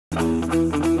Yes,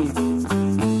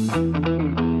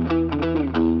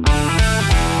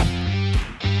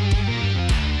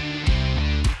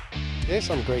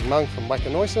 I'm Greg Monk from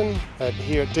Wacker Neuson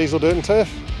here at Diesel Dirt and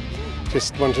Turf.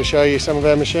 Just wanted to show you some of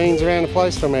our machines around the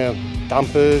place, from our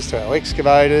dumpers to our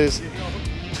excavators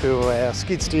to our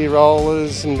skid steer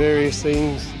rollers and various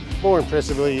things. More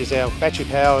impressively is our battery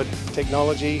powered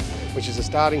technology, which is a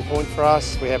starting point for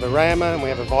us. We have a rammer and we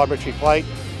have a vibratory plate,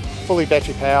 fully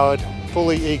battery powered,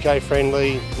 fully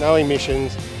eco-friendly, no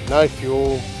emissions, no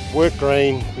fuel, work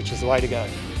green, which is the way to go.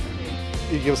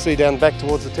 You'll see down back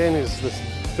towards the tent is the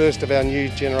first of our new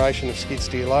generation of skid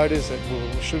steer loaders that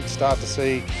we should start to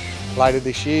see later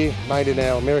this year, made in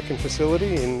our American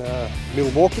facility in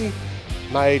Milwaukee,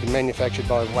 made and manufactured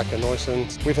by Wacker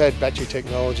Neuson. We've had battery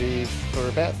technology for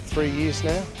about 3 years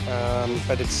now,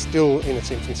 but it's still in its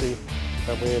infancy,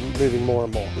 but we're moving more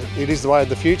and more. It is the way of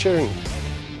the future, and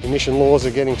emission laws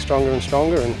are getting stronger and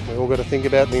stronger, and we've all got to think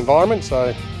about the environment,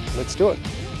 so let's do it.